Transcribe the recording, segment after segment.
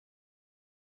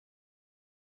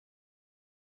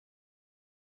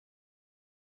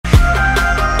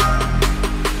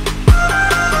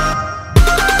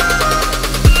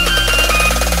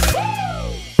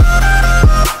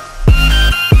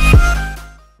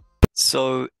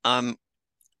So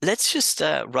let's just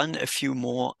run a few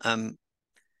more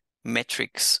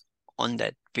metrics on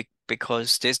that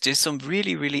because there's some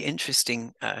really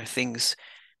interesting things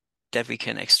that we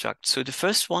can extract. So the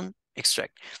first one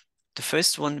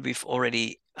we've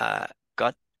already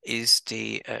got is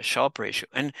the Sharpe ratio,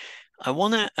 and I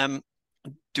want to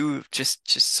do just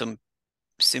some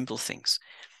simple things.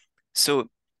 So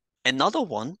another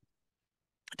one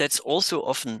that's also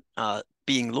often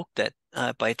being looked at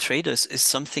by traders is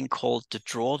something called the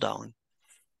drawdown.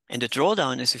 And the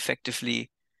drawdown is effectively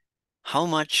how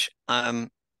much,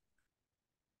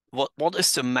 what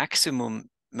is the maximum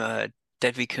that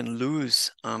we can lose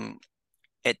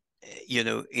at,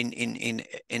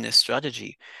 in a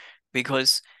strategy.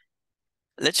 Because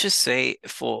let's just say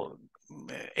for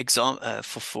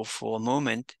a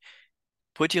moment,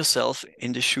 put yourself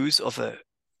in the shoes of a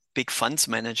big funds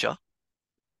manager.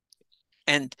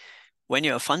 And when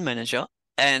you're a fund manager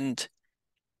and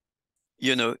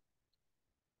you're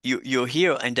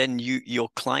here and then your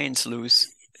clients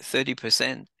lose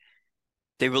 30%,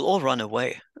 they will all run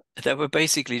away. They will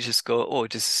basically just go, oh,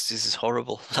 this is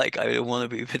horrible. Like, I don't want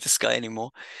to be with this guy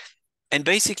anymore. And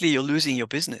basically you're losing your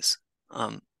business.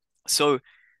 So,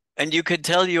 and you can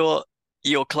tell your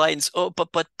clients, oh,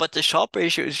 but the Sharpe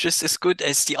ratio is just as good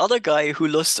as the other guy who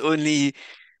lost only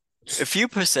a few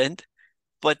percent,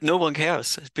 but no one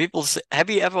cares. People say, have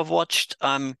you ever watched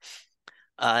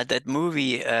that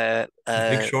movie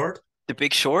Big Short? The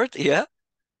Big Short? Yeah.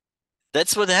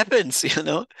 That's what happens,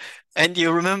 And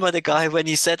you remember the guy when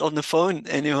he sat on the phone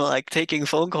and like taking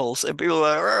phone calls and people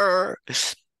were,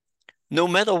 no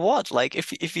matter what, like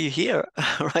if you hear,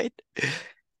 right,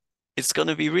 it's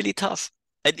gonna be really tough.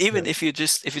 And even Yeah. if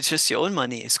it's just your own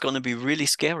money, it's gonna be really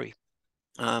scary.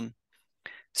 Um,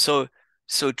 so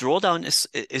drawdown is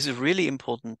a really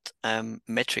important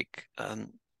metric.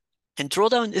 And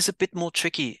drawdown is a bit more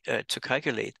tricky to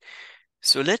calculate.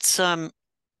 So let's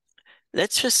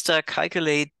just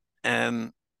calculate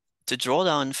the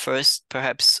drawdown first,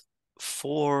 perhaps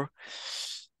for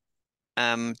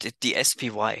the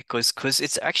SPY, because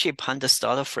it's actually a Panda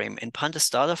starter frame, and Panda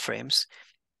starter frames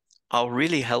are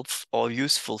really helpful or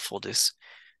useful for this.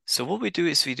 So what we do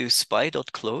is we do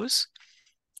spy.close,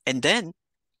 and then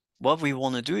what we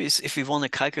want to do is if we want to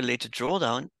calculate the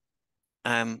drawdown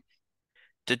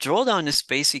is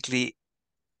basically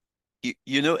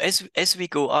as we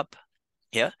go up,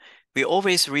 yeah, we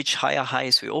always reach higher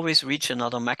highs, we always reach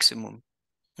another maximum.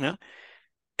 Yeah.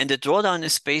 And the drawdown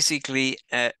is basically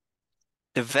the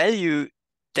value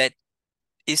that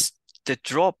is the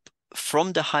drop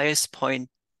from the highest point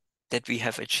that we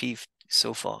have achieved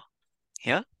so far.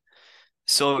 Yeah.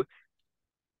 So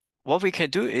what we can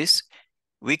do is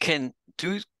we can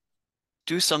do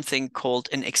something called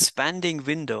an expanding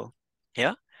window.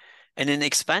 Yeah. And an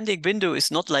expanding window is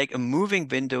not like a moving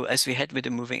window as we had with the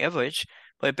moving average,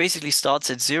 but it basically starts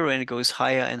at zero and it goes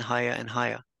higher and higher and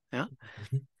higher. Yeah.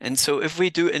 Mhm. And so if we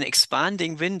do an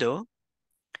expanding window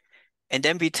and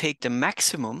then we take the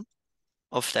maximum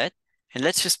of that and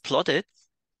let's just plot it,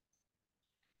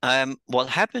 what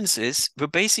happens is we're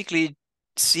basically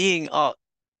seeing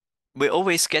we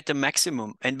always get the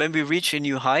maximum. And when we reach a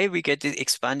new high, we get the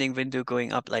expanding window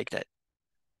going up like that.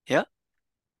 Yeah.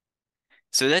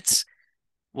 So that's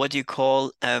what you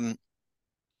call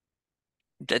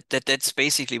that's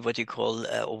basically what you call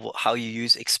or how you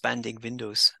use expanding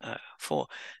windows for.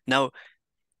 Now,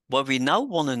 what we now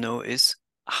want to know is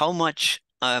how much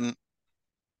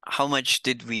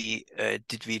did we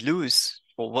lose,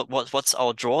 or what's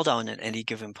our drawdown at any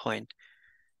given point?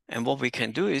 And what we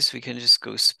can do is we can just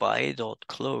go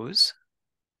spy.close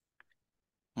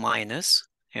minus,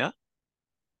 yeah.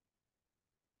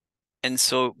 And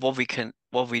so what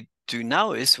we do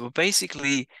now is we're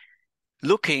basically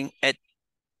looking at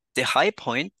the high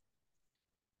point,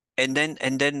 and then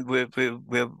we're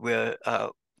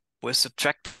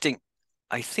subtracting.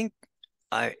 I think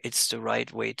it's the right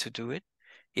way to do it.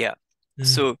 Yeah. Mhm.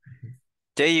 So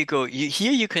there you go.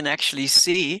 Here you can actually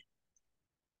see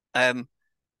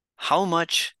how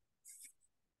much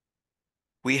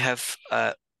we have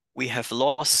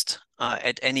lost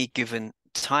at any given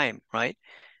time, right?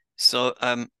 So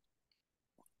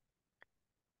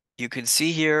you can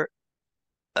see here,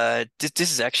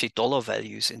 this is actually dollar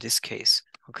values in this case.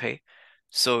 Okay,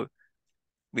 so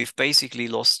we've basically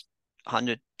lost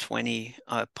 120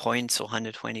 points or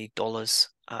 $120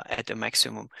 at the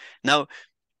maximum. Now,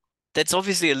 that's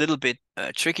obviously a little bit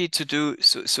tricky to do.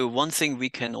 So one thing we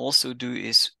can also do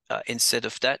is instead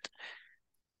of that,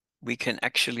 we can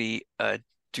actually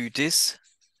do this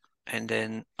and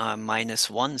then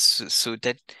 -1. So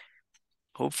that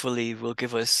hopefully will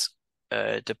give us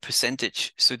the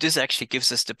percentage. So this actually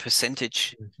gives us the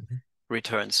percentage Mm-hmm.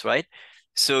 returns, right?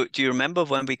 So do you remember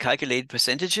when we calculate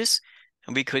percentages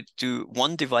and we could do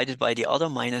 1 divided by the other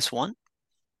minus 1?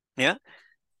 Yeah.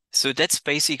 So that's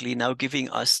basically now giving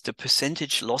us the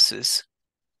percentage losses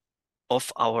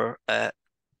of our,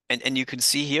 and you can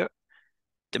see here,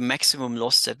 the maximum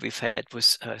loss that we've had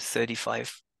was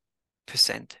 35%.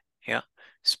 Yeah.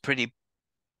 It's pretty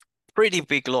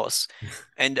big loss.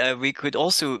 And we could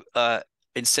also,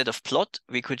 instead of plot,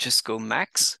 we could just go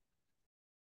max.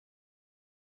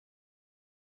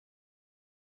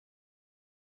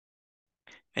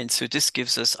 And so this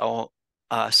gives us our,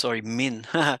 sorry, min,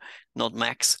 not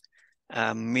max,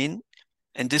 min.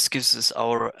 And this gives us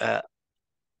our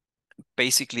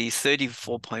basically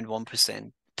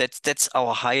 34.1%. That's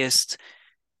our highest,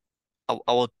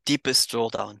 our deepest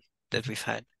drawdown that we've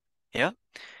had. Yeah.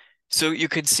 So you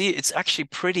can see it's actually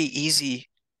pretty easy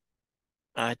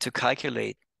to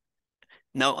calculate.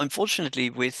 Now, unfortunately,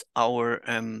 with our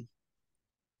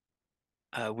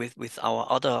with our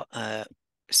other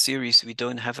series, we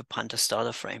don't have a Panda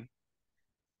starter frame.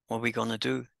 What are we gonna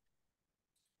do?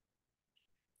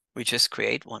 We just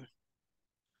create one.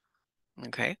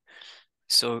 Okay.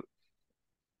 So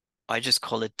I just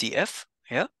call it df.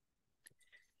 Yeah.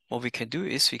 What we can do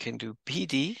is we can do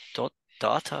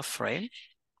pd.data frame.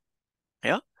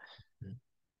 Yeah. Mm-hmm.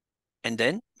 And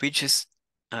then we just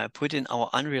put in our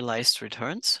unrealized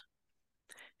returns.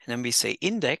 And then we say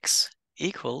index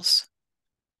equals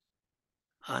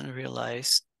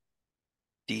unrealized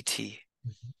dt.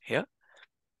 Mm-hmm. Yeah.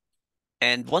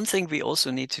 And one thing we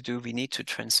also need to do, we need to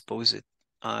transpose it.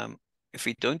 If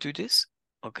we don't do this,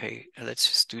 okay, let's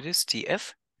just do this,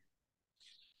 df.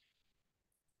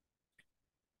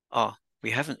 Oh,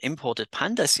 we haven't imported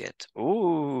pandas yet.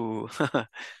 Oh,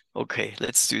 okay,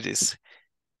 let's do this.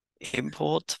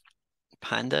 Import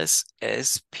pandas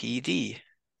as PD.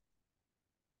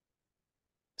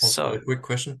 Also, So, a quick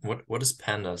question: what is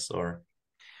pandas or?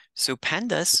 so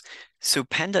pandas,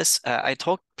 I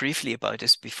talked briefly about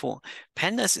this before.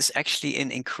 Pandas is actually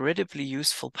an incredibly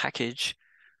useful package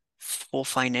for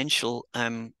financial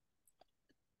time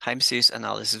series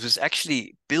analysis. It was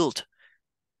actually built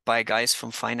by guys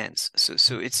from finance.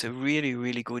 So it's a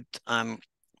really good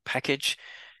package,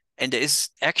 and it is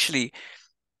actually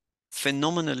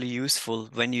phenomenally useful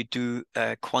when you do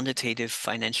quantitative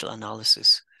financial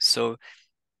analysis. So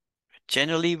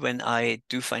generally, when I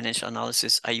do financial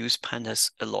analysis, I use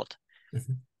pandas a lot.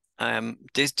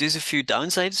 There's a few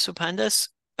downsides to pandas,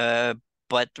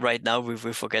 but right now we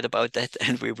forget about that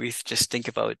and we just think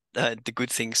about the good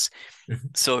things. Mm-hmm.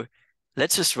 So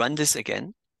let's just run this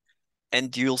again,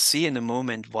 and you'll see in a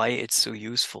moment why it's so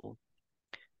useful.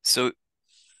 So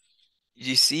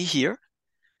you see here,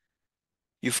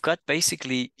 you've got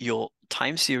basically your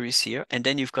time series here, and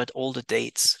then you've got all the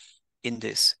dates in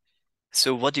this.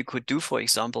 So what you could do, for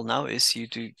example, now is you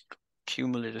do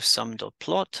cumulative sum dot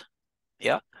plot,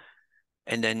 yeah,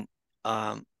 and then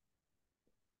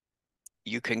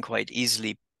you can quite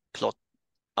easily plot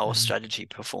our Mm-hmm. strategy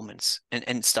performance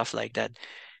and stuff like that.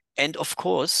 And of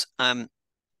course,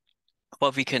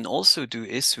 what we can also do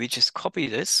is we just copy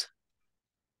this,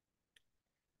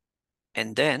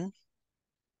 and then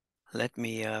let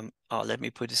me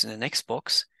put this in the next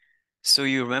box. So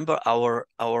you remember our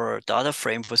data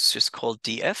frame was just called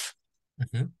df.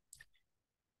 Mm-hmm.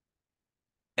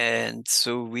 And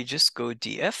so we just go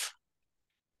df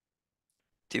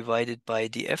divided by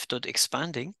df dot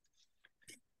expanding.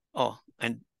 Oh,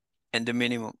 and the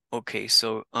minimum. Okay,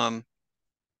 so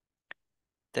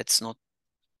that's not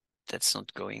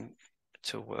going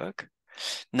to work.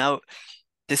 Now,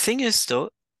 the thing is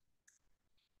though,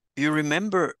 you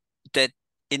remember that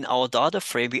in our data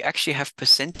frame we actually have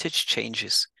percentage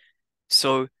changes.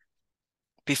 So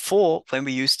before, when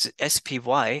we used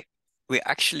SPY, we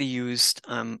actually used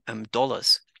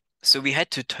dollars. So we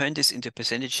had to turn this into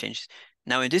percentage changes.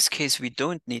 Now, in this case, we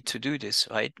don't need to do this,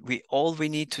 right? All we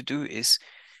need to do is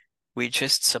we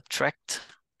just subtract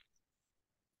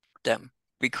them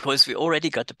because we already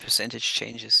got the percentage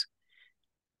changes.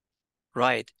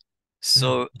 Right.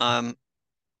 So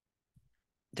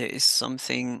there is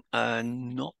something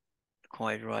not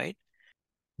quite right.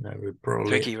 Yeah, we probably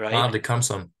Tricky, right? the cum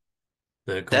sum,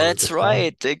 the That's cumulative sum.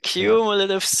 right, the Yeah.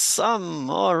 cumulative sum.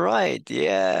 All right,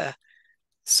 yeah.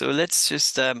 So let's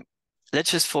just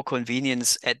for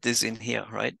convenience add this in here,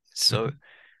 right? So Mm-hmm.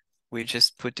 we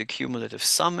just put the cumulative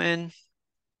sum in,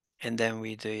 and then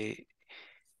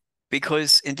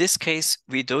because in this case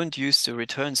we don't use the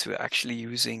returns, we're actually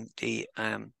using the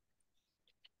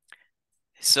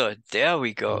so there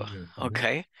we go. Mm-hmm.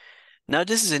 Okay. Now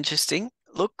this is interesting.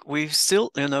 look, we've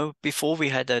still, before we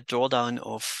had a drawdown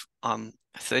of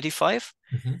 35,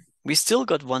 we still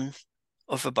got one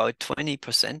of about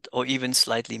 20% or even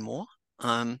slightly more.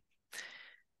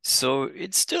 So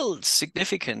it's still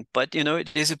significant, but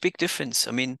there's a big difference.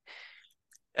 I mean,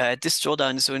 this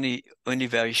drawdown is only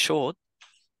very short,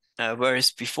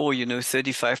 whereas before,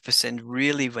 35%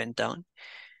 really went down.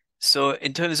 So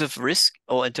in terms of risk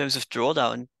or in terms of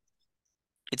drawdown,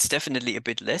 it's definitely a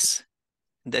bit less.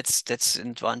 That's an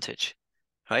advantage,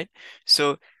 right?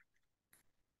 So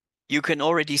you can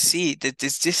already see that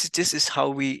this is how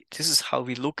we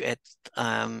look at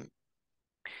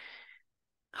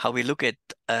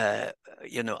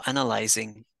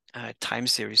analyzing time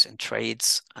series and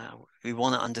trades. We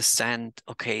want to understand,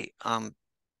 okay,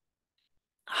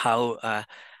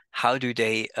 how do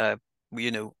they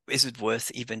is it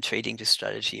worth even trading the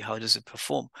strategy? How does it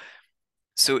perform?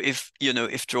 So if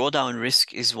drawdown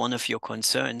risk is one of your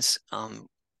concerns,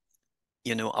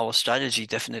 our strategy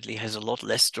definitely has a lot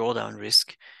less drawdown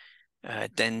risk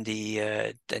than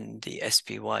the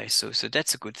SPY. So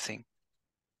that's a good thing.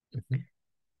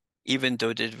 Even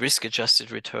though the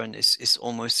risk-adjusted return is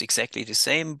almost exactly the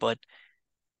same, but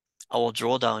our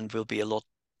drawdown will be a lot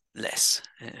less,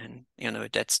 and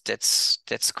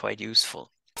that's quite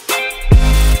useful.